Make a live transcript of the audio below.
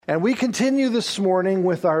And we continue this morning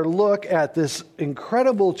with our look at this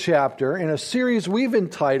incredible chapter in a series we've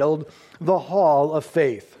entitled The Hall of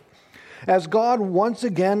Faith. As God once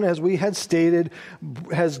again, as we had stated,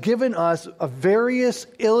 has given us various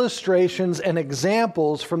illustrations and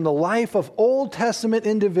examples from the life of Old Testament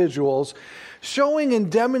individuals, showing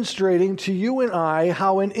and demonstrating to you and I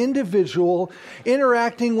how an individual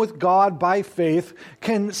interacting with God by faith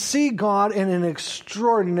can see God in an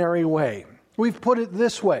extraordinary way. We've put it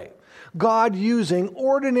this way: God using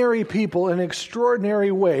ordinary people in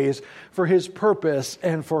extraordinary ways for His purpose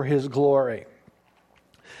and for His glory.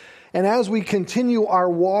 And as we continue our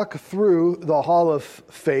walk through the Hall of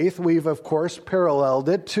Faith, we've of course paralleled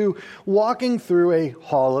it to walking through a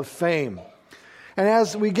Hall of Fame. And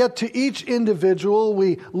as we get to each individual,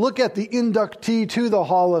 we look at the inductee to the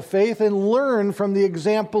Hall of Faith and learn from the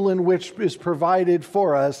example in which is provided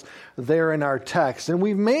for us there in our text. And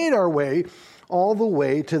we've made our way all the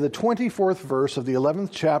way to the 24th verse of the 11th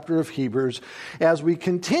chapter of Hebrews as we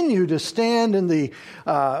continue to stand in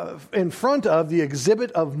front of the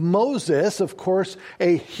exhibit of Moses, of course,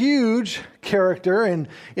 a huge character in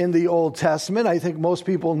the Old Testament. I think most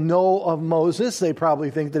people know of Moses. They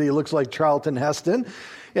probably think that he looks like Charlton Heston,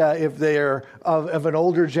 if they're of an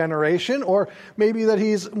older generation, or maybe that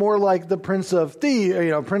he's more like the Prince of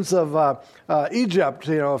Egypt,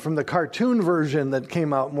 from the cartoon version that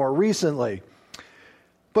came out more recently.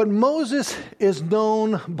 But Moses is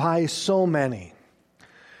known by so many.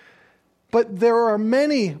 But there are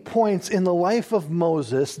many points in the life of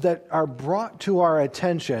Moses that are brought to our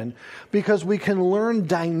attention because we can learn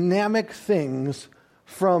dynamic things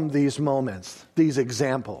from these moments, these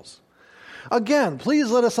examples. Again, please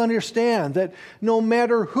let us understand that no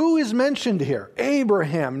matter who is mentioned here,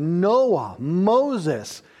 Abraham, Noah,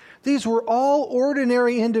 Moses, these were all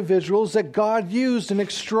ordinary individuals that God used in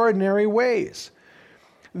extraordinary ways.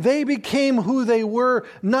 They became who they were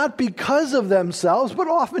not because of themselves, but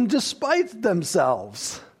often despite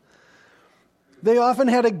themselves. They often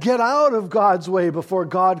had to get out of God's way before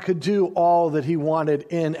God could do all that He wanted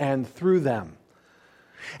in and through them.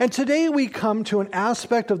 And today we come to an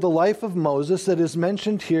aspect of the life of Moses that is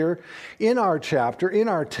mentioned here in our chapter, in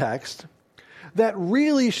our text, that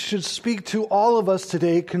really should speak to all of us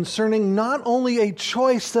today concerning not only a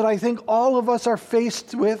choice that I think all of us are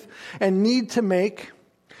faced with and need to make,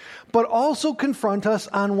 but also confront us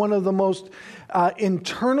on one of the most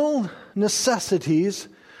internal necessities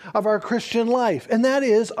of our Christian life, and that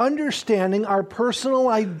is understanding our personal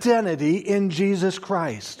identity in Jesus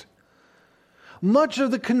Christ. Much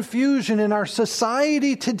of the confusion in our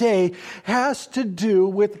society today has to do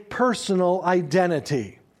with personal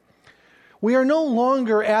identity. We are no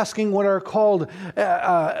longer asking what are called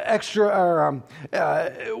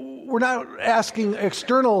we're not asking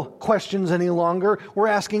external questions any longer. We're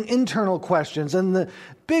asking internal questions. And the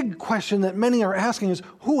big question that many are asking is,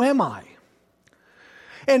 who am I?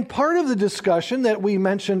 And part of the discussion that we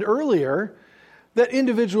mentioned earlier that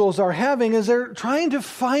individuals are having is they're trying to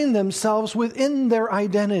find themselves within their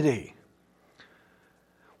identity.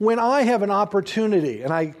 When I have an opportunity,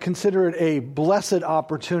 and I consider it a blessed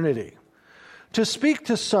opportunity, to speak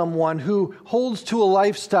to someone who holds to a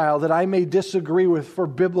lifestyle that I may disagree with for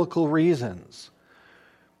biblical reasons,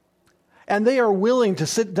 and they are willing to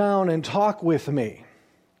sit down and talk with me.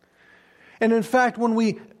 And in fact, when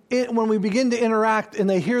we begin to interact and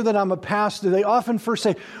they hear that I'm a pastor, they often first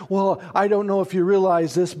say, well, I don't know if you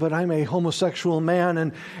realize this, but I'm a homosexual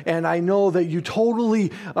man, and I know that you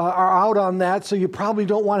totally are out on that, so you probably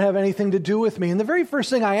don't want to have anything to do with me. And the very first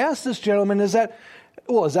thing I ask this gentleman is that,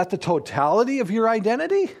 well, is that the totality of your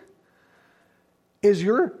identity? Is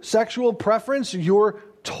your sexual preference your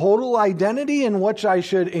total identity in which I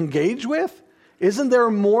should engage with? Isn't there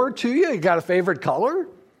more to you? You got a favorite color?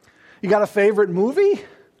 You got a favorite movie?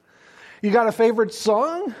 You got a favorite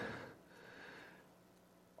song?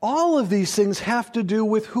 All of these things have to do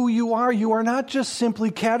with who you are. You are not just simply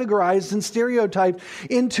categorized and stereotyped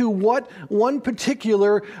into one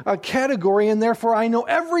particular category, and therefore I know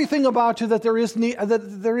everything about you that there is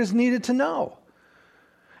needed to know.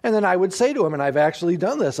 And then I would say to him, and I've actually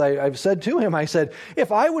done this, I've said to him, I said,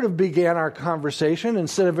 if I would have began our conversation,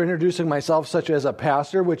 instead of introducing myself such as a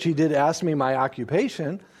pastor, which he did ask me my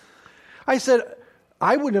occupation, I said,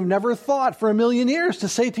 I would have never thought for a million years to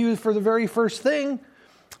say to you for the very first thing,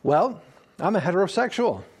 well, I'm a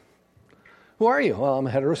heterosexual. Who are you? Well, I'm a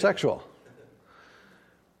heterosexual.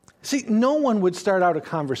 See, no one would start out a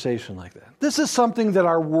conversation like that. This is something that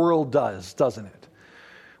our world does, doesn't it?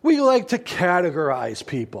 We like to categorize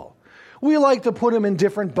people. We like to put them in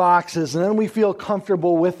different boxes, and then we feel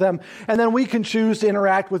comfortable with them, and then we can choose to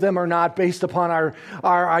interact with them or not based upon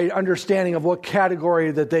our understanding of what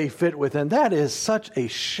category that they fit within. That is such a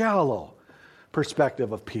shallow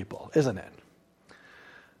perspective of people, isn't it?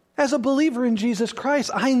 As a believer in Jesus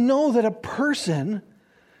Christ, I know that a person,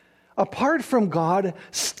 apart from God,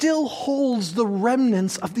 still holds the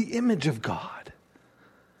remnants of the image of God.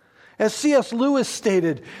 As C.S. Lewis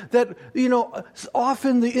stated, that,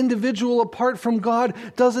 often the individual apart from God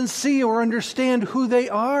doesn't see or understand who they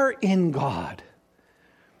are in God.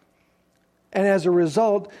 And as a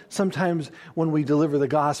result, sometimes when we deliver the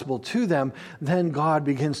gospel to them, then God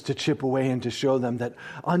begins to chip away and to show them that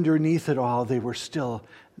underneath it all, they were still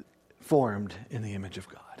formed in the image of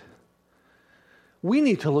God. We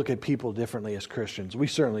need to look at people differently as Christians. We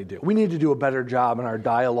certainly do. We need to do a better job in our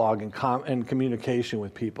dialogue and communication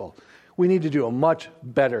with people. We need to do a much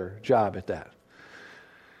better job at that.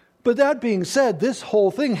 But that being said, this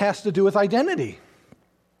whole thing has to do with identity.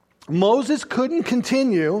 Moses couldn't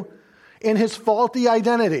continue in his faulty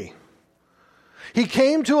identity. He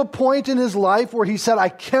came to a point in his life where he said, I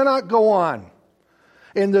cannot go on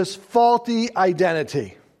in this faulty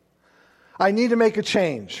identity. I need to make a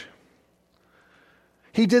change.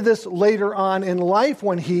 He did this later on in life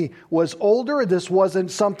when he was older. This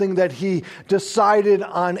wasn't something that he decided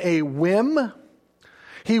on a whim.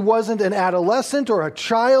 He wasn't an adolescent or a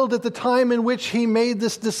child at the time in which he made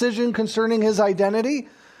this decision concerning his identity.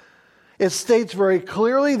 It states very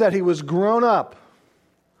clearly that he was grown up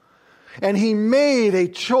and he made a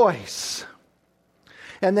choice.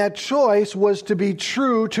 And that choice was to be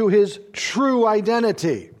true to his true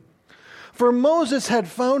identity. For Moses had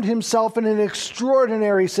found himself in an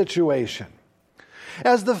extraordinary situation.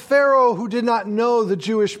 As the Pharaoh, who did not know the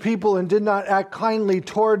Jewish people and did not act kindly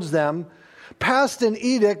towards them, passed an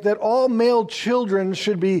edict that all male children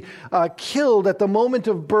should be killed at the moment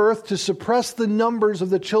of birth to suppress the numbers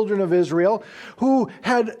of the children of Israel, who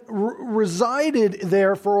had resided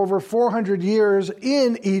there for over 400 years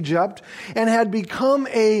in Egypt and had become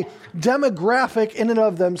a demographic in and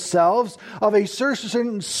of themselves of a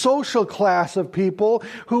certain social class of people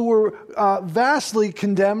who were vastly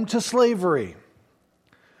condemned to slavery.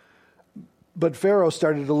 But Pharaoh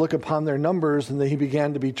started to look upon their numbers and he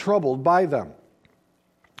began to be troubled by them,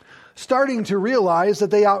 starting to realize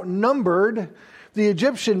that they outnumbered the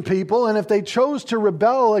Egyptian people, and if they chose to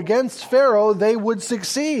rebel against Pharaoh, they would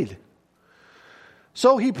succeed.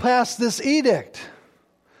 So he passed this edict.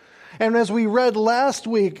 And as we read last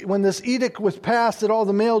week, when this edict was passed that all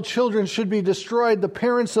the male children should be destroyed, the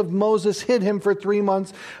parents of Moses hid him for 3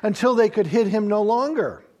 months until they could hid him no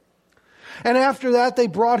longer. And after that, they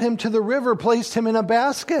brought him to the river, placed him in a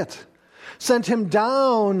basket, sent him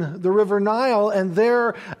down the river Nile, and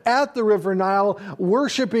there at the river Nile,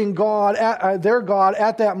 worshiping God, their God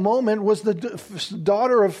at that moment was the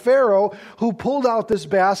daughter of Pharaoh, who pulled out this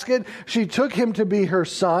basket. She took him to be her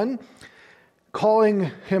son, calling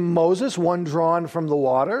him Moses, one drawn from the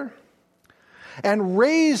water, and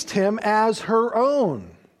raised him as her own.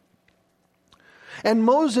 And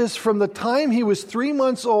Moses, from the time he was 3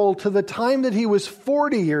 months old to the time that he was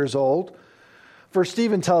 40 years old, for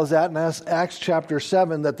Stephen tells that in Acts chapter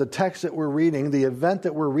 7, that the text that we're reading, the event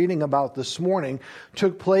that we're reading about this morning,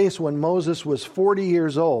 took place when Moses was 40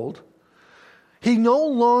 years old. He no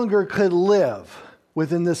longer could live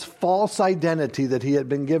within this false identity that he had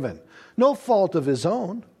been given. No fault of his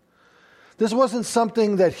own. This wasn't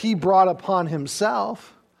something that he brought upon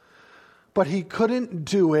himself. But he couldn't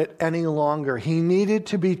do it any longer. He needed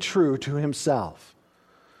to be true to himself.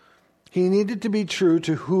 He needed to be true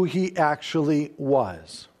to who he actually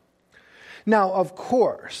was. Now, of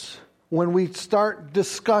course, when we start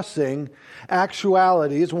discussing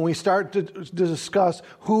actualities, when we start to discuss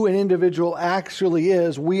who an individual actually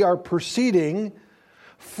is, we are proceeding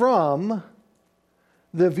from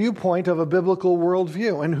the viewpoint of a biblical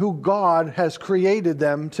worldview and who God has created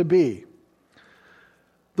them to be.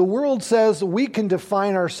 The world says we can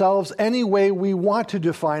define ourselves any way we want to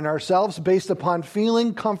define ourselves based upon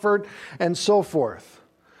feeling, comfort, and so forth.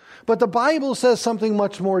 But the Bible says something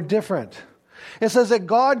much more different. It says that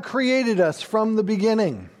God created us from the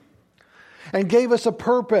beginning and gave us a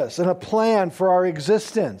purpose and a plan for our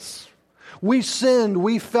existence. We sinned,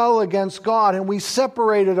 we fell against God, and we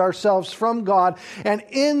separated ourselves from God. And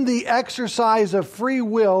in the exercise of free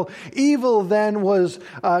will, evil then was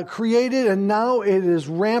created, and now it is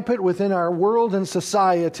rampant within our world and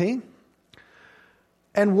society.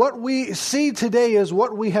 And what we see today is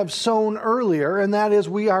what we have sown earlier, and that is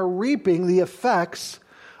we are reaping the effects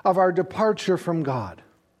of our departure from God.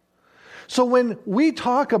 So when we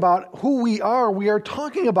talk about who we are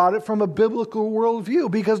talking about it from a biblical worldview,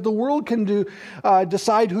 because the world can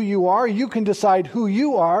decide who you are. You can decide who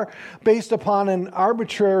you are based upon an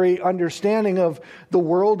arbitrary understanding of the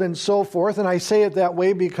world and so forth. And I say it that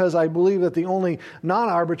way because I believe that the only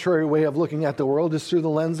non-arbitrary way of looking at the world is through the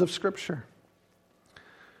lens of Scripture.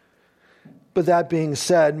 But that being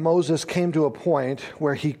said, Moses came to a point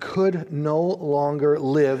where he could no longer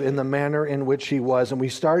live in the manner in which he was. And we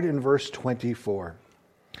start in verse 24.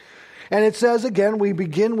 And it says again, we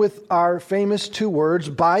begin with our famous two words,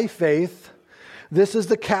 by faith. This is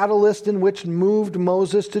the catalyst in which moved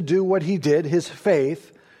Moses to do what he did, his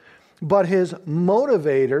faith. But his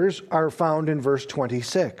motivators are found in verse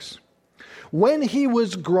 26. When he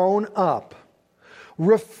was grown up,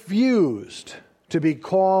 refused to be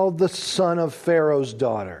called the son of Pharaoh's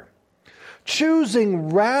daughter, choosing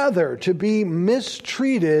rather to be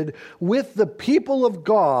mistreated with the people of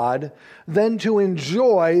God than to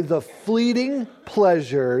enjoy the fleeting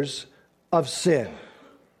pleasures of sin.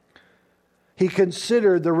 He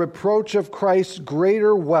considered the reproach of Christ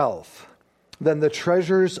greater wealth than the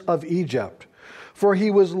treasures of Egypt, for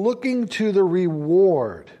he was looking to the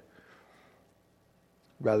reward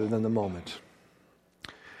rather than the moment.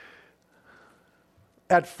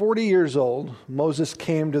 At 40 years old, Moses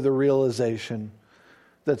came to the realization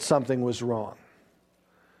that something was wrong.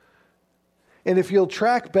 And if you'll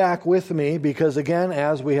track back with me, because again,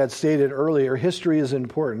 as we had stated earlier, history is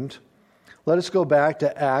important, let us go back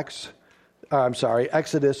to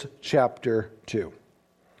Exodus chapter 2.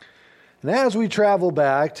 And as we travel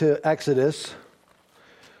back to Exodus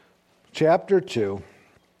chapter 2,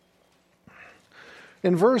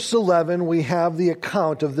 in verse 11, we have the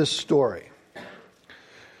account of this story.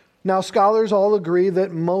 Now, scholars all agree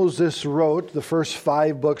that Moses wrote the first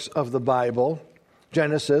 5 books of the Bible,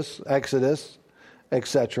 Genesis, Exodus,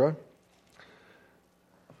 etc.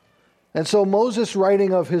 And so Moses,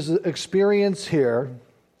 writing of his experience here,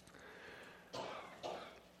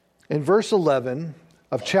 in verse 11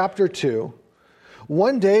 of chapter 2,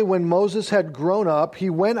 one day when Moses had grown up,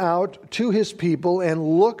 he went out to his people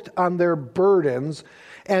and looked on their burdens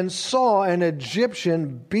and saw an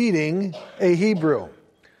Egyptian beating a Hebrew,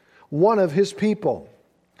 one of his people.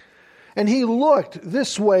 And he looked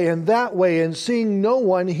this way and that way, and seeing no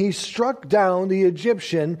one, he struck down the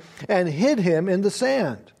Egyptian and hid him in the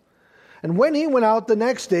sand. And when he went out the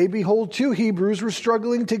next day, behold, 2 Hebrews were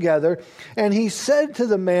struggling together, and he said to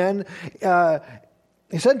the man, in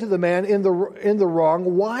the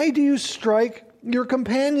wrong, "Why do you strike your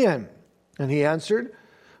companion?" And he answered,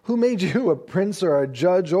 "Who made you a prince or a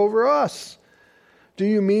judge over us? Do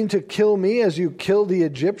you mean to kill me as you killed the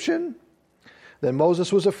Egyptian?" Then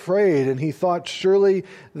Moses was afraid, and he thought, surely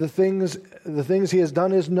the things he has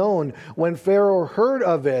done is known. When Pharaoh heard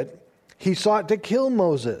of it, he sought to kill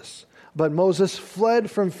Moses. But Moses fled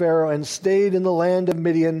from Pharaoh and stayed in the land of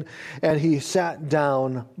Midian, and he sat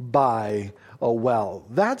down by a well.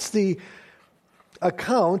 That's the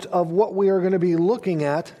account of what we are going to be looking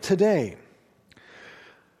at today.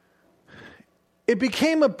 It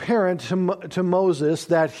became apparent to Moses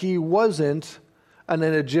that he wasn't an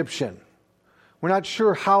Egyptian. We're not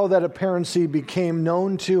sure how that apparency became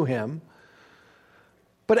known to him.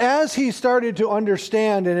 But as he started to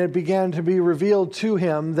understand, and it began to be revealed to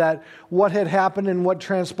him that what had happened and what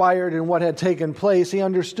transpired and what had taken place, he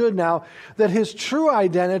understood now that his true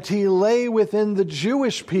identity lay within the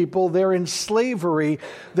Jewish people there in slavery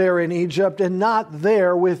there in Egypt, and not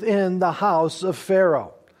there within the house of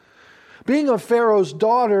Pharaoh. Being of Pharaoh's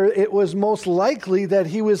daughter, it was most likely that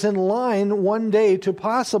he was in line one day to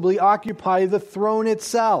possibly occupy the throne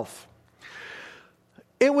itself.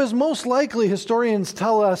 It was most likely, historians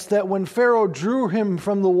tell us, that when Pharaoh drew him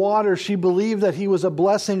from the water, she believed that he was a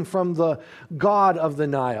blessing from the god of the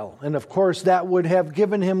Nile. And of course, that would have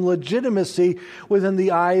given him legitimacy within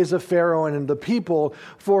the eyes of Pharaoh and the people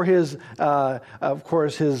for his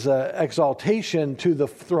exaltation to the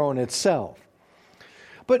throne itself.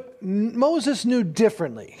 But Moses knew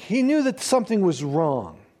differently. He knew that something was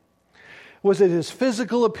wrong. Was it his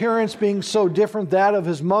physical appearance being so different that of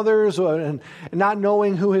his mother's, and not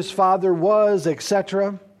knowing who his father was,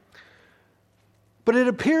 etc.? But it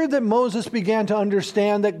appeared that Moses began to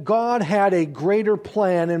understand that God had a greater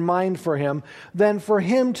plan in mind for him than for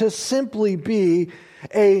him to simply be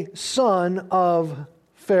a son of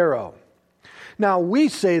Pharaoh. Now, we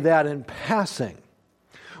say that in passing.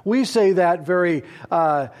 We say that very,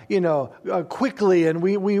 quickly, and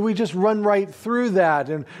we just run right through that,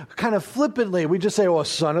 and kind of flippantly, we just say, "Well,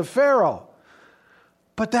 son of Pharaoh."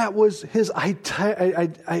 But that was his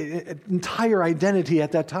entire identity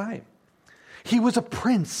at that time. He was a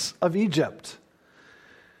prince of Egypt.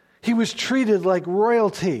 He was treated like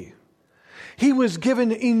royalty. He was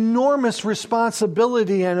given enormous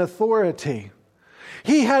responsibility and authority.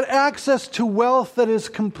 He had access to wealth that is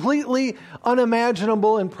completely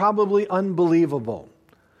unimaginable and probably unbelievable.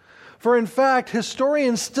 For in fact,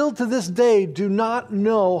 historians still to this day do not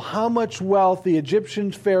know how much wealth the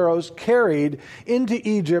Egyptian pharaohs carried into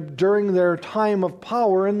Egypt during their time of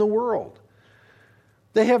power in the world.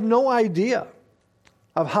 They have no idea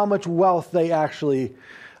of how much wealth they actually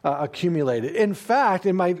accumulated. In fact,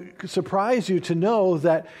 it might surprise you to know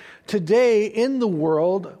that today in the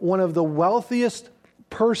world, one of the wealthiest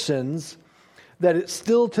persons that it's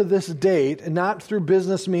still to this date, not through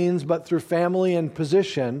business means, but through family and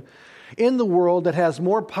position, in the world that has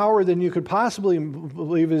more power than you could possibly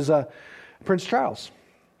believe is Prince Charles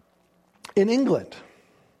in England.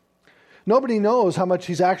 Nobody knows how much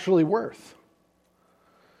he's actually worth.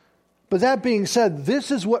 But that being said,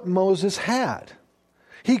 this is what Moses had.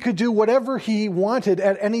 He could do whatever he wanted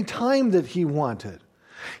at any time that he wanted.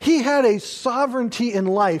 He had a sovereignty in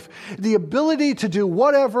life, the ability to do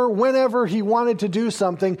whatever, whenever he wanted to do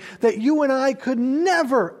something that you and I could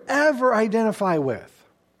never, ever identify with.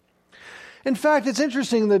 In fact, it's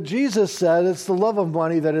interesting that Jesus said it's the love of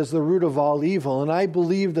money that is the root of all evil. And I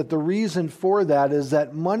believe that the reason for that is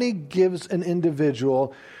that money gives an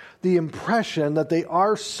individual the impression that they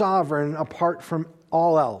are sovereign apart from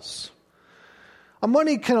all else.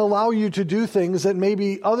 Money can allow you to do things that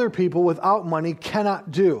maybe other people without money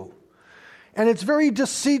cannot do. And it's very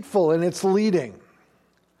deceitful in its leading.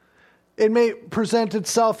 It may present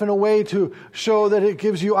itself in a way to show that it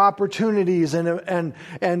gives you opportunities and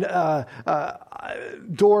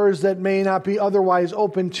doors that may not be otherwise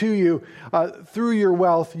open to you. Through your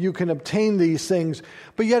wealth, you can obtain these things.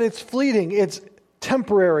 But yet it's fleeting. It's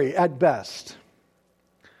temporary at best.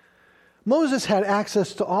 Moses had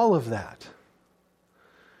access to all of that.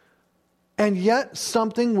 And yet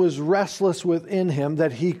something was restless within him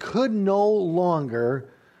that he could no longer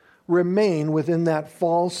remain within that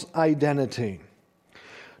false identity.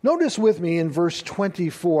 Notice with me in verse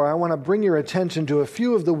 24, I want to bring your attention to a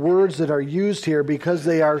few of the words that are used here because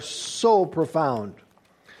they are so profound.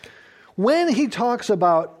 When he talks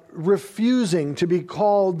about refusing to be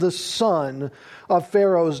called the son of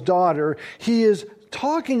Pharaoh's daughter, he is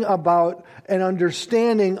talking about an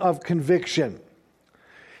understanding of conviction.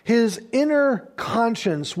 His inner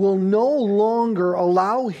conscience will no longer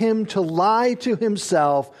allow him to lie to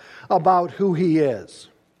himself about who he is.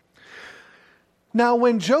 Now,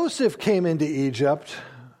 when Joseph came into Egypt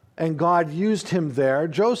and God used him there,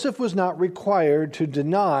 Joseph was not required to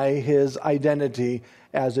deny his identity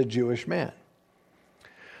as a Jewish man.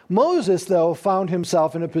 Moses, though, found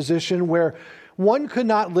himself in a position where one could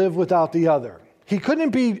not live without the other. He couldn't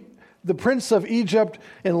be the prince of Egypt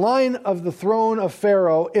in line of the throne of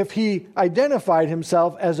Pharaoh if he identified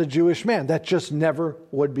himself as a Jewish man. That just never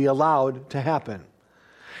would be allowed to happen.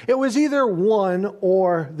 It was either one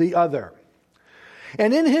or the other.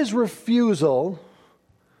 And in his refusal,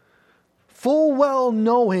 full well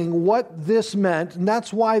knowing what this meant, and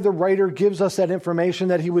that's why the writer gives us that information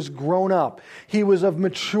that he was grown up. He was of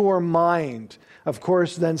mature mind. Of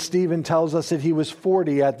course, then Stephen tells us that he was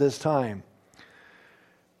 40 at this time.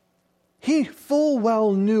 He full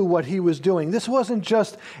well knew what he was doing. This wasn't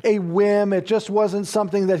just a whim. It just wasn't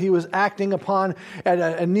something that he was acting upon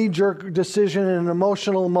at a knee-jerk decision in an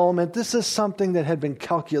emotional moment. This is something that had been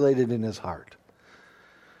calculated in his heart.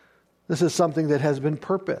 This is something that has been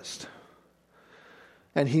purposed.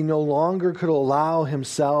 And he no longer could allow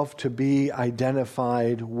himself to be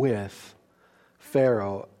identified with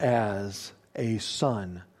Pharaoh as a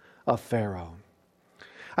son of Pharaoh.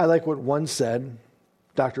 I like what one said,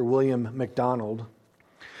 Dr. William MacDonald.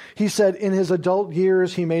 He said, in his adult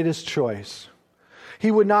years, he made his choice.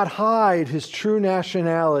 He would not hide his true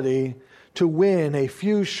nationality to win a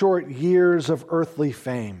few short years of earthly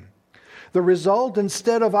fame. The result,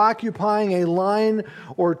 instead of occupying a line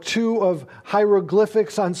or two of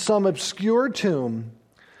hieroglyphics on some obscure tomb,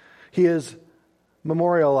 he is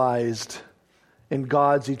memorialized in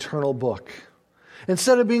God's eternal book.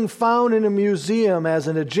 Instead of being found in a museum as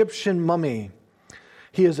an Egyptian mummy,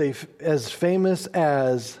 he is as famous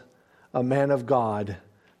as a man of God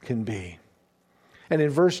can be. And in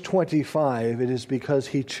verse 25, it is because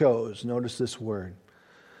he chose. Notice this word.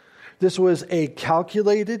 This was a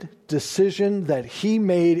calculated decision that he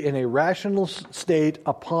made in a rational state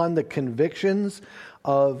upon the convictions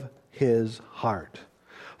of his heart.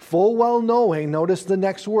 Full well knowing, notice the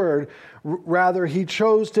next word, rather he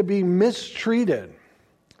chose to be mistreated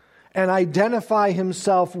and identify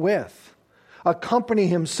himself with, accompany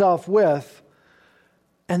himself with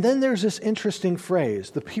And then there's this interesting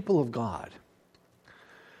phrase, the people of God.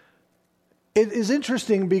 It is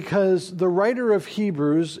interesting because the writer of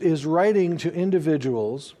Hebrews is writing to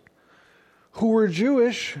individuals who were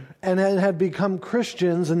Jewish and had become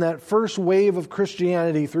Christians in that first wave of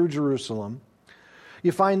Christianity through Jerusalem.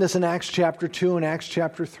 You find this in Acts chapter 2 and Acts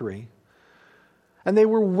chapter 3. And they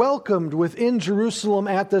were welcomed within Jerusalem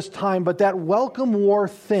at this time, but that welcome wore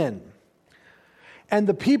thin. And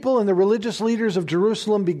the people and the religious leaders of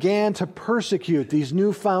Jerusalem began to persecute these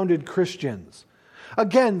new-founded Christians.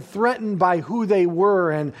 Again, threatened by who they were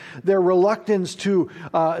and their reluctance to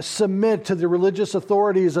submit to the religious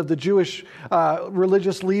authorities of the Jewish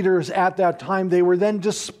religious leaders at that time, they were then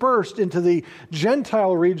dispersed into the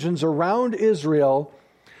Gentile regions around Israel.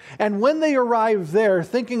 And when they arrived there,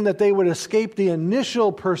 thinking that they would escape the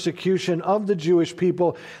initial persecution of the Jewish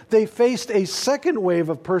people, they faced a second wave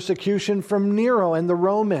of persecution from Nero and the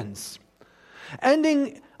Romans,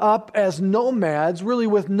 ending up as nomads, really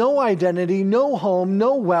with no identity, no home,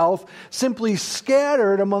 no wealth, simply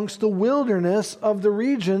scattered amongst the wilderness of the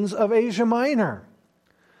regions of Asia Minor.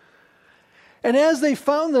 And as they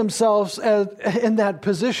found themselves in that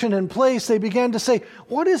position and place, they began to say,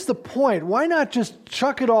 what is the point? Why not just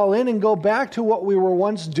chuck it all in and go back to what we were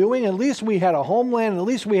once doing? At least we had a homeland, at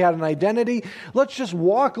least we had an identity. Let's just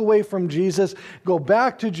walk away from Jesus, go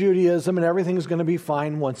back to Judaism, and everything's going to be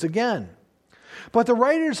fine once again. But the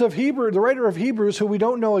writer of Hebrews, who we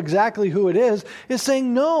don't know exactly who it is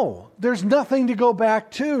saying, no, there's nothing to go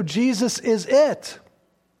back to. Jesus is it.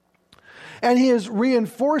 And he is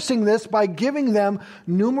reinforcing this by giving them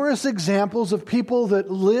numerous examples of people that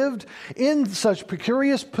lived in such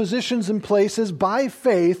precarious positions and places by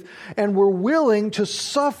faith and were willing to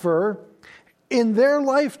suffer in their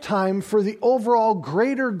lifetime for the overall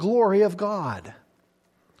greater glory of God.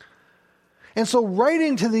 And so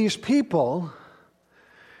writing to these people,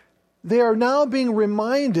 they are now being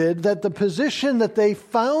reminded that the position that they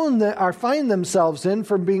find themselves in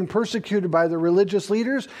from being persecuted by the religious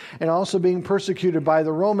leaders and also being persecuted by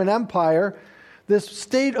the Roman Empire, this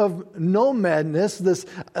state of nomadness, this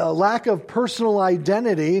lack of personal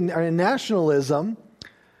identity and nationalism,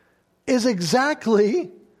 is exactly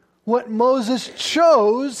what Moses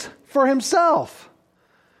chose for himself.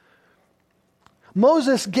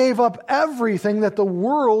 Moses gave up everything that the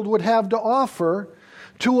world would have to offer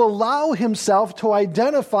to allow himself to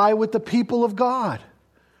identify with the people of God.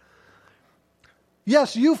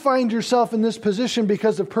 Yes, you find yourself in this position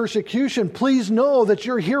because of persecution. Please know that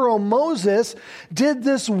your hero Moses did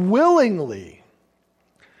this willingly.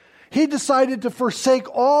 He decided to forsake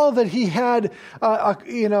all that he had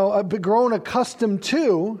grown accustomed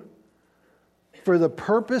to for the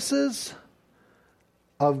purposes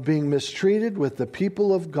of being mistreated with the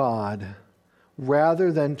people of God,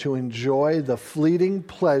 rather than to enjoy the fleeting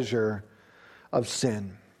pleasure of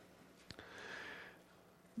sin.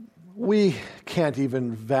 We can't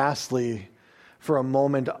even vastly, for a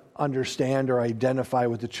moment, understand or identify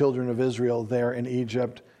with the children of Israel there in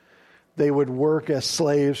Egypt. They would work as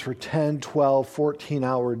slaves for 10, 12,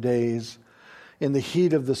 14-hour days in the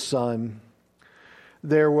heat of the sun.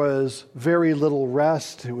 There was very little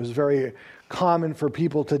rest. It was very common for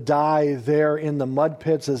people to die there in the mud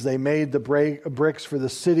pits as they made the bricks for the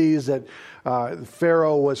cities that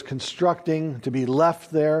Pharaoh was constructing, to be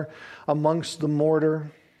left there amongst the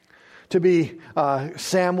mortar, to be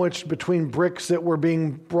sandwiched between bricks that were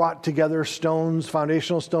being brought together, stones,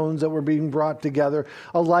 foundational stones that were being brought together.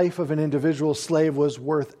 A life of an individual slave was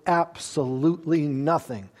worth absolutely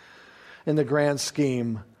nothing in the grand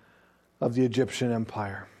scheme of the Egyptian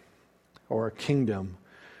empire, or kingdom,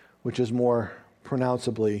 which is more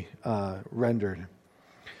pronounceably rendered.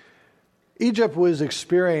 Egypt was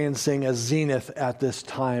experiencing a zenith at this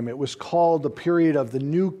time. It was called the period of the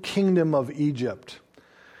New Kingdom of Egypt.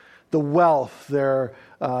 The wealth, their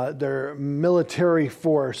military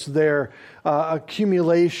force, their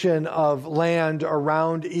accumulation of land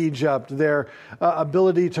around Egypt, their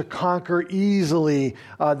ability to conquer easily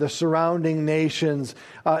the surrounding nations.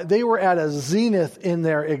 They were at a zenith in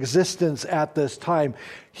their existence at this time.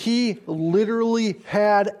 He literally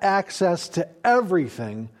had access to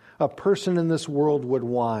everything a person in this world would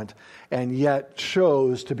want, and yet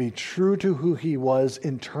chose to be true to who he was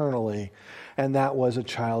internally, and that was a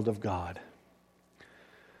child of God.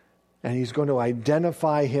 And he's going to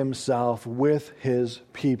identify himself with his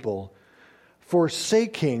people,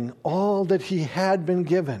 forsaking all that he had been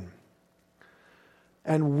given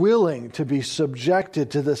and willing to be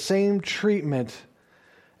subjected to the same treatment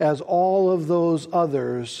as all of those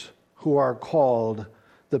others who are called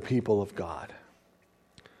the people of God.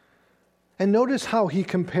 And notice how he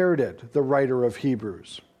compared it, the writer of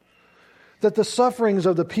Hebrews. That the sufferings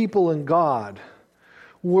of the people in God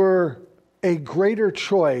were a greater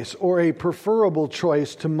choice or a preferable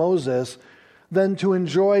choice to Moses than to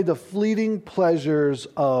enjoy the fleeting pleasures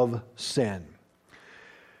of sin.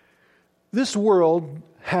 This world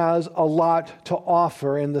has a lot to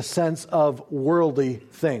offer in the sense of worldly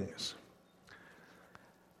things.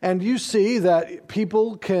 And you see that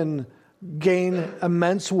people can gain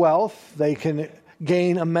immense wealth, they can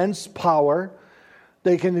gain immense power,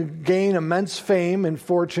 they can gain immense fame and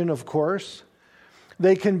fortune, of course.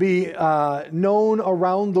 They can be known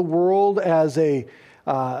around the world as a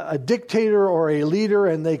dictator or a leader,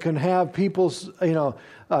 and they can have people,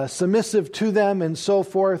 submissive to them and so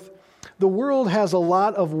forth. The world has a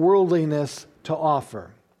lot of worldliness to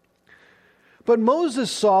offer. But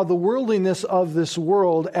Moses saw the worldliness of this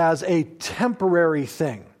world as a temporary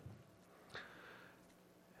thing.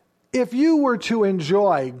 If you were to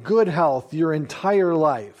enjoy good health your entire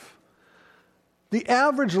life, the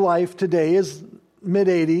average life today is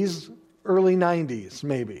mid-80s, early 90s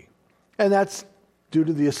maybe. And that's due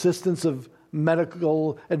to the assistance of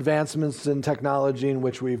medical advancements and technology in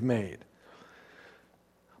which we've made.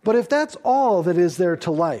 But if that's all that is there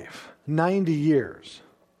to life, 90 years,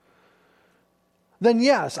 then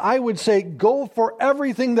yes, I would say go for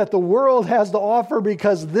everything that the world has to offer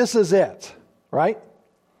because this is it, right?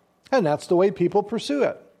 And that's the way people pursue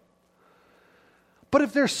it. But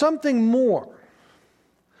if there's something more,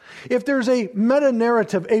 if there's a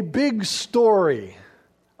meta-narrative, a big story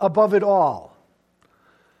above it all,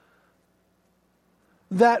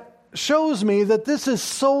 that shows me that this is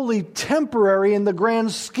solely temporary in the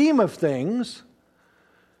grand scheme of things,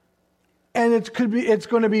 and it's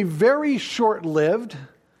going to be very short-lived.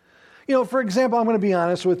 For example, I'm going to be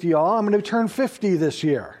honest with you all. I'm going to turn 50 this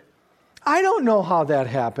year. I don't know how that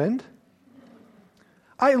happened.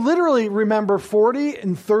 I literally remember 40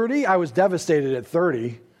 and 30. I was devastated at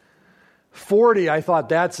 30. 40, I thought,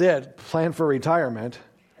 that's it. Plan for retirement.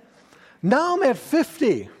 Now I'm at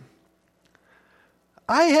 50.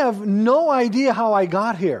 I have no idea how I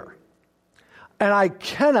got here. And I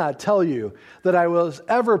cannot tell you that I was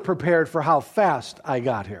ever prepared for how fast I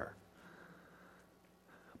got here.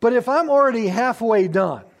 But if I'm already halfway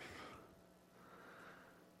done,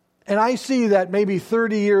 and I see that maybe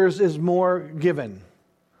 30 years is more given,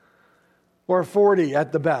 or 40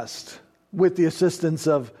 at the best, with the assistance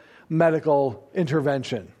of medical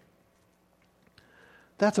intervention,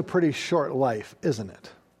 that's a pretty short life, isn't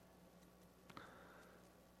it?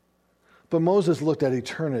 But Moses looked at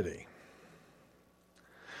eternity.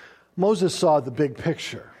 Moses saw the big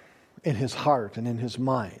picture in his heart and in his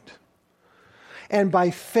mind. And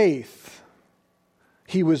by faith,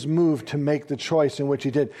 he was moved to make the choice in which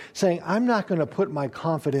he did, saying, I'm not going to put my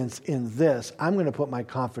confidence in this. I'm going to put my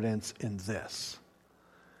confidence in this.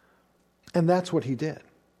 And that's what he did.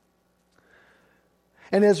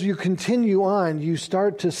 And as you continue on, you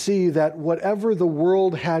start to see that whatever the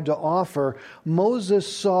world had to offer,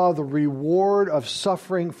 Moses saw the reward of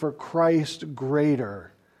suffering for Christ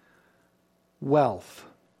greater wealth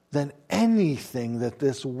than anything that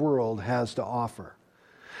this world has to offer.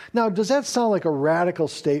 Now, does that sound like a radical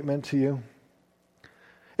statement to you?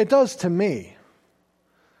 It does to me.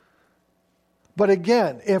 But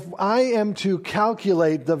again, if I am to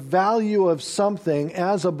calculate the value of something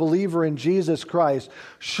as a believer in Jesus Christ,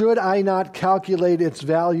 should I not calculate its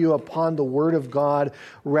value upon the Word of God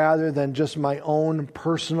rather than just my own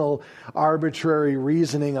personal arbitrary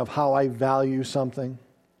reasoning of how I value something?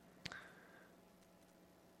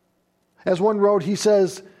 As one wrote, he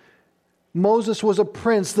says, Moses was a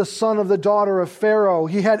prince, the son of the daughter of Pharaoh.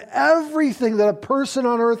 He had everything that a person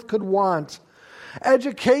on earth could want.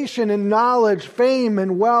 Education and knowledge, fame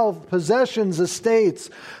and wealth, possessions, estates,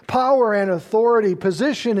 power and authority,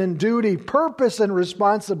 position and duty, purpose and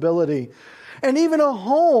responsibility, and even a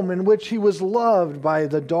home in which he was loved by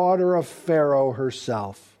the daughter of Pharaoh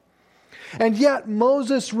herself. And yet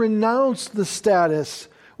Moses renounced the status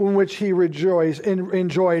in which he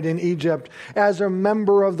enjoyed in Egypt as a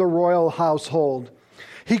member of the royal household.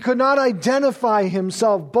 He could not identify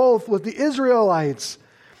himself both with the Israelites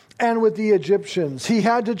and with the Egyptians. He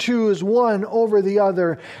had to choose one over the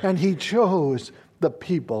other, and he chose the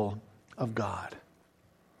people of God.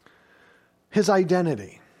 His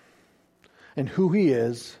identity and who he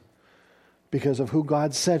is, because of who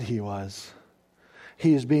God said he was,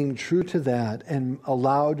 he is being true to that and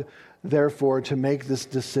allowed, therefore, to make this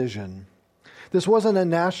decision. This wasn't a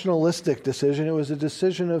nationalistic decision. It was a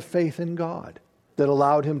decision of faith in God that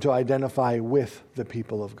allowed him to identify with the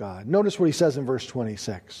people of God. Notice what he says in verse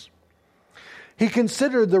 26. He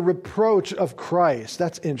considered the reproach of Christ,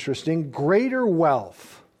 that's interesting, greater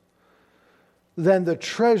wealth than the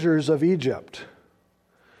treasures of Egypt,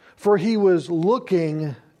 for he was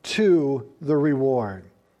looking to the reward.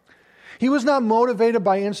 He was not motivated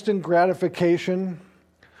by instant gratification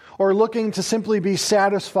or looking to simply be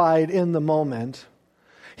satisfied in the moment.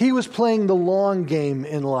 He was playing the long game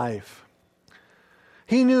in life.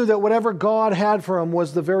 He knew that whatever God had for him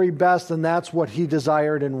was the very best, and that's what he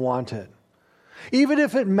desired and wanted. Even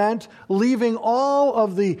if it meant leaving all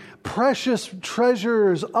of the precious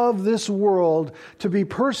treasures of this world to be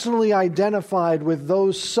personally identified with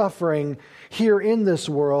those suffering here in this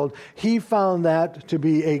world, he found that to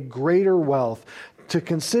be a greater wealth, to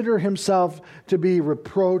consider himself to be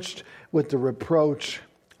reproached with the reproach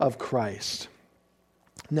of Christ.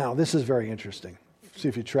 Now, this is very interesting. See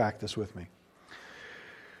if you track this with me.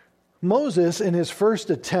 Moses, in his first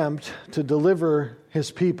attempt to deliver his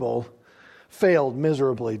people, failed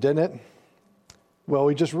miserably, didn't it? Well,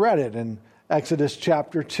 we just read it in Exodus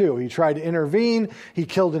chapter 2. He tried to intervene. He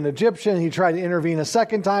killed an Egyptian. He tried to intervene a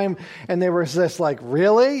second time, and they were just like,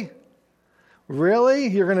 really? Really?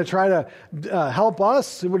 You're going to try to help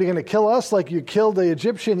us? What, are you going to kill us like you killed the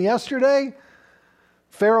Egyptian yesterday?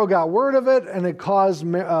 Pharaoh got word of it, and it caused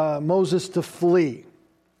Moses to flee.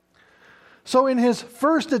 So in his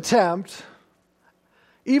first attempt,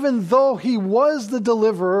 even though he was the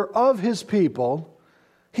deliverer of his people,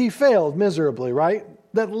 he failed miserably, right?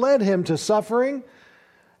 That led him to suffering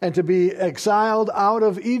and to be exiled out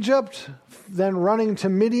of Egypt, then running to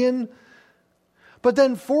Midian. But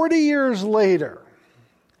then 40 years later,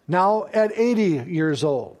 now at 80 years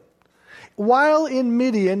old, while in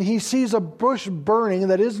Midian, he sees a bush burning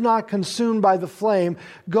that is not consumed by the flame,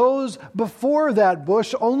 goes before that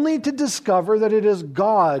bush only to discover that it is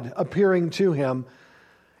God appearing to him,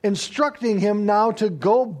 instructing him now to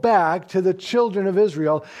go back to the children of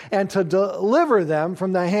Israel and to deliver them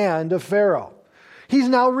from the hand of Pharaoh. He's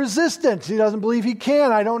now resistant. He doesn't believe he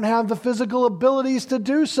can. I don't have the physical abilities to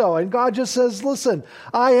do so. And God just says, listen,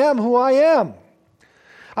 I am who I am.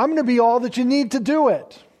 I'm going to be all that you need to do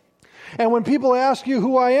it. And when people ask you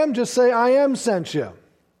who I am, just say, I am sent you.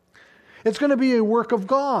 It's going to be a work of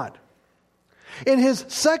God. In his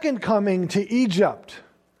second coming to Egypt,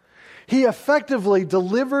 he effectively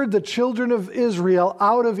delivered the children of Israel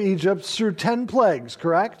out of Egypt through 10 plagues,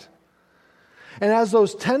 correct? And as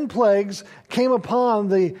those 10 plagues came upon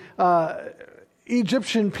the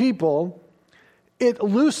Egyptian people, it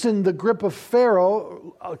loosened the grip of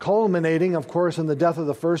Pharaoh, culminating, of course, in the death of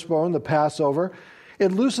the firstborn, the Passover.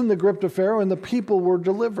 It loosened the grip of Pharaoh, and the people were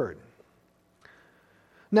delivered.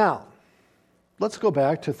 Now, let's go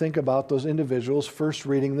back to think about those individuals first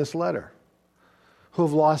reading this letter, who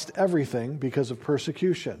have lost everything because of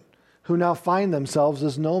persecution, who now find themselves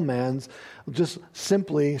as nomads, just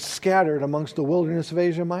simply scattered amongst the wilderness of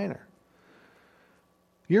Asia Minor.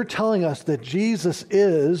 You're telling us that Jesus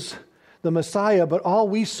is the Messiah, but all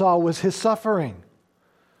we saw was his suffering.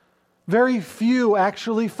 Very few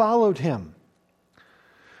actually followed him.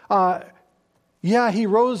 He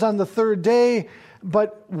rose on the third day,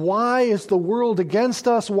 but why is the world against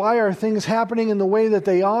us? Why are things happening in the way that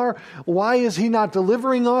they are? Why is he not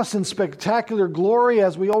delivering us in spectacular glory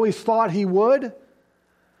as we always thought he would?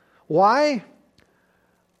 Why?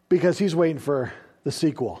 Because he's waiting for the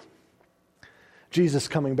sequel. Jesus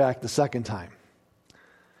coming back the second time.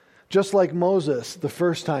 Just like Moses the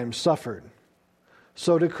first time suffered,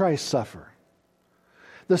 so did Christ suffer.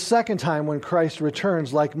 The second time when Christ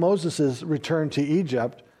returns, like Moses' return to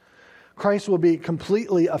Egypt, Christ will be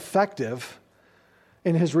completely effective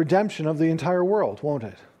in his redemption of the entire world, won't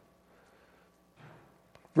it?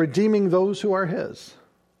 Redeeming those who are his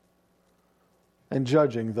and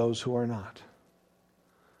judging those who are not.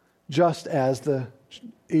 Just as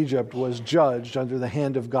Egypt was judged under the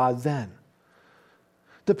hand of God then.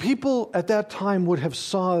 The people at that time would have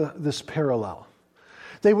saw this parallel.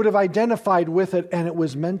 They would have identified with it, and it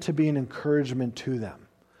was meant to be an encouragement to them.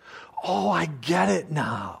 Oh, I get it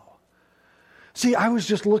now. See, I was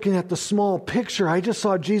just looking at the small picture. I just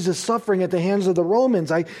saw Jesus suffering at the hands of the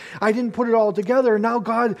Romans. I didn't put it all together. Now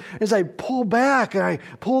God, as I pull back and I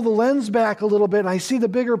pull the lens back a little bit and I see the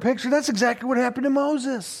bigger picture, that's exactly what happened to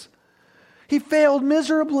Moses. He failed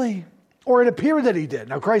miserably. Or it appeared that he did.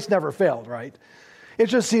 Now, Christ never failed, right? It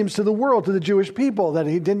just seems to the world, to the Jewish people, that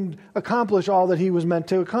he didn't accomplish all that he was meant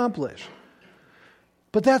to accomplish.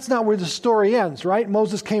 But that's not where the story ends, right?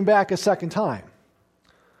 Moses came back a second time.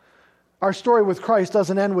 Our story with Christ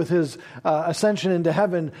doesn't end with his ascension into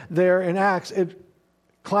heaven there in Acts. It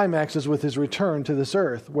climaxes with his return to this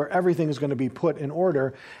earth, where everything is going to be put in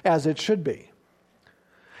order as it should be.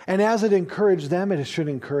 And as it encouraged them, it should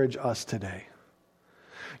encourage us today.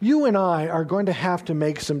 You and I are going to have to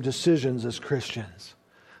make some decisions as Christians,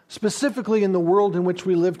 specifically in the world in which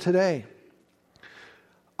we live today.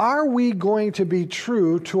 Are we going to be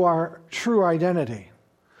true to our true identity?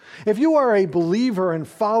 If you are a believer and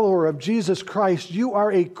follower of Jesus Christ, you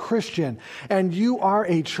are a Christian and you are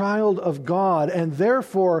a child of God. And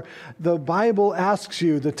therefore, the Bible asks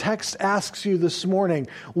you, the text asks you this morning,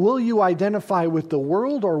 will you identify with the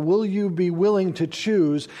world or will you be willing to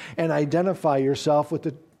choose and identify yourself with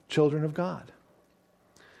the children of God?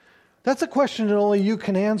 That's a question that only you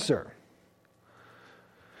can answer.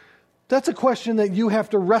 That's a question that you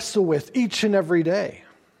have to wrestle with each and every day.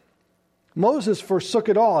 Moses forsook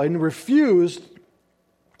it all and refused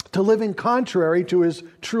to live in contrary to his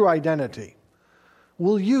true identity.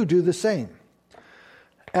 Will you do the same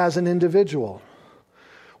as an individual?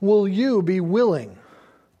 Will you be willing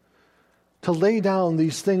to lay down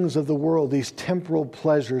these things of the world, these temporal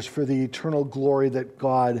pleasures, for the eternal glory that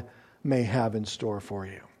God may have in store for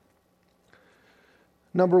you?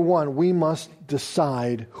 Number one, we must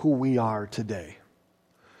decide who we are today.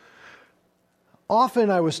 Often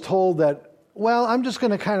I was told that, well, I'm just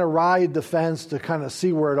going to kind of ride the fence to kind of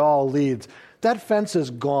see where it all leads. That fence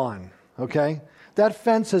is gone, okay? That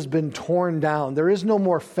fence has been torn down. There is no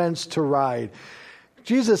more fence to ride.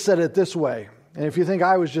 Jesus said it this way, and if you think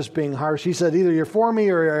I was just being harsh, he said, either you're for me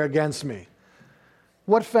or you're against me.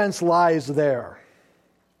 What fence lies there?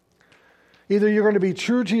 Either you're going to be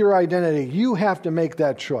true to your identity. You have to make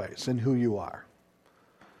that choice in who you are.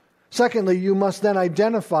 Secondly, you must then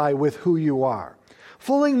identify with who you are,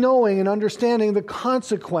 fully knowing and understanding the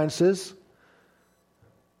consequences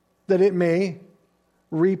that it may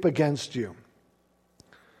reap against you.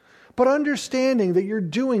 But understanding that you're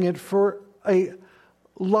doing it for a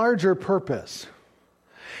larger purpose.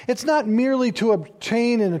 It's not merely to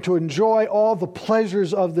obtain and to enjoy all the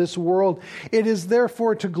pleasures of this world. It is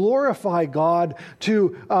therefore to glorify God,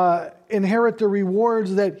 to inherit the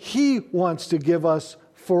rewards that He wants to give us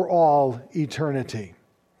for all eternity.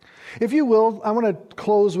 If you will, I want to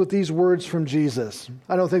close with these words from Jesus.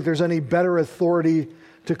 I don't think there's any better authority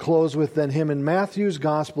to close with than Him in Matthew's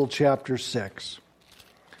Gospel, chapter 6.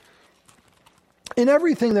 In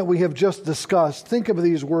everything that we have just discussed, think of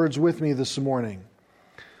these words with me this morning.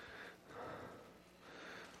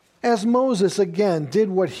 As Moses, again, did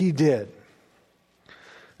what he did,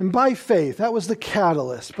 and by faith, that was the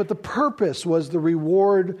catalyst, but the purpose was the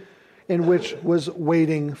reward in which was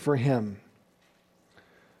waiting for him.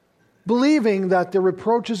 Believing that the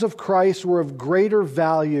reproaches of Christ were of greater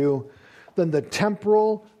value than the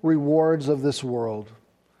temporal rewards of this world.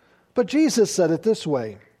 But Jesus said it this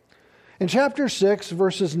way. In chapter 6,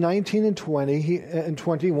 verses 19 and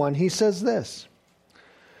 21, he says this,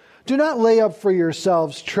 "Do not lay up for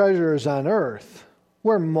yourselves treasures on earth,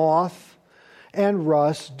 where moth and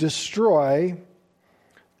rust destroy,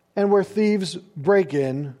 and where thieves break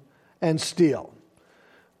in and steal."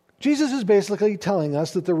 Jesus is basically telling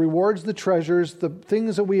us that the rewards, the treasures, the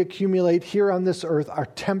things that we accumulate here on this earth are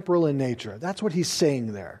temporal in nature. That's what he's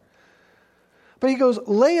saying there. But he goes,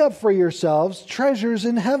 lay up for yourselves treasures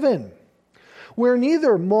in heaven, where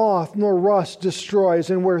neither moth nor rust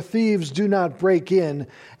destroys and where thieves do not break in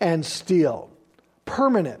and steal.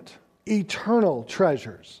 Permanent, eternal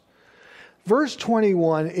treasures. Verse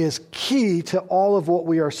 21 is key to all of what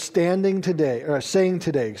we are saying today.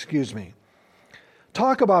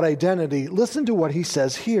 Talk about identity. Listen to what he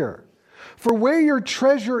says here. For where your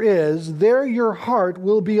treasure is, there your heart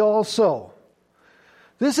will be also.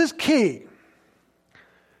 This is key.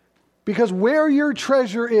 Because where your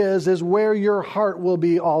treasure is where your heart will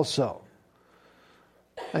be also.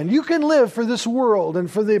 And you can live for this world and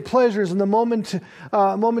for the pleasures and the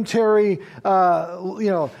momentary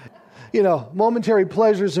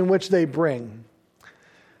pleasures in which they bring.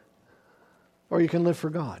 Or you can live for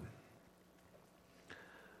God.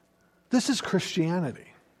 This is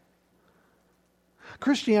Christianity.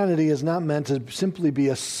 Christianity is not meant to simply be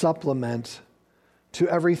a supplement to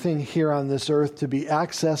everything here on this earth, to be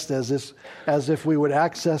accessed as if we would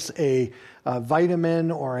access a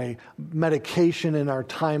vitamin or a medication in our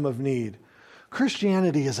time of need.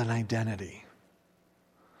 Christianity is an identity.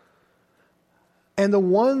 And the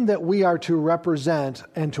one that we are to represent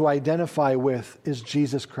and to identify with is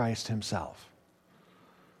Jesus Christ himself.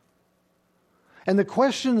 And the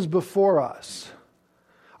questions before us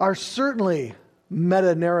are certainly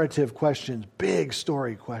meta-narrative questions, big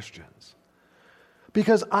story questions.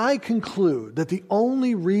 Because I conclude that the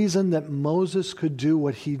only reason that Moses could do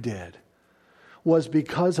what he did was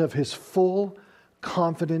because of his full,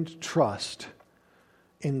 confident trust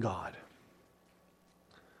in God.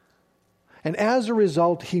 And as a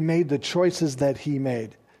result, he made the choices that he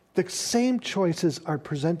made. The same choices are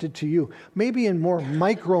presented to you, maybe in more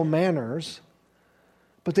micro manners,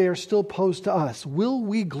 but they are still posed to us. Will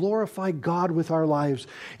we glorify God with our lives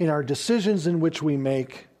in our decisions in which we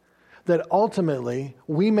make? That ultimately,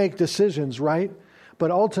 we make decisions, right?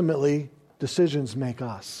 But ultimately, decisions make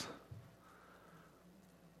us.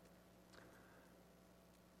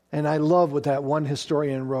 And I love what that one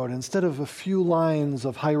historian wrote. Instead of a few lines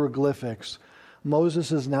of hieroglyphics,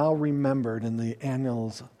 Moses is now remembered in the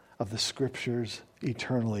annals of the Scriptures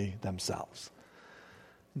eternally themselves.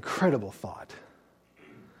 Incredible thought.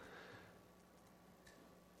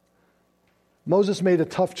 Moses made a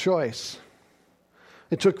tough choice.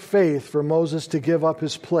 It took faith for Moses to give up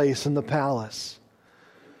his place in the palace.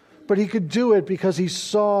 But he could do it because he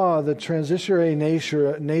saw the transitory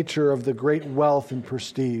nature of the great wealth and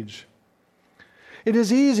prestige. It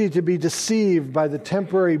is easy to be deceived by the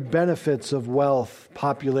temporary benefits of wealth,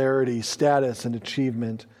 popularity, status, and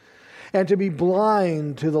achievement, and to be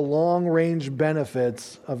blind to the long-range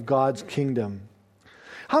benefits of God's kingdom.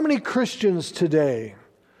 How many Christians today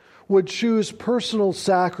would choose personal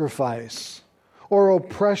sacrifice or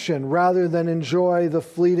oppression rather than enjoy the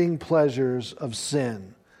fleeting pleasures of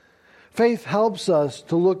sin? Faith helps us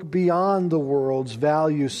to look beyond the world's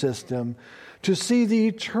value system to see the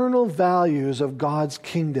eternal values of God's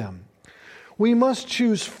kingdom. We must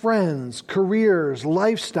choose friends, careers,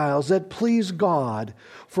 lifestyles that please God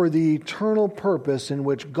for the eternal purpose in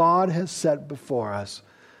which God has set before us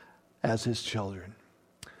as His children.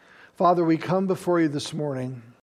 Father, we come before you this morning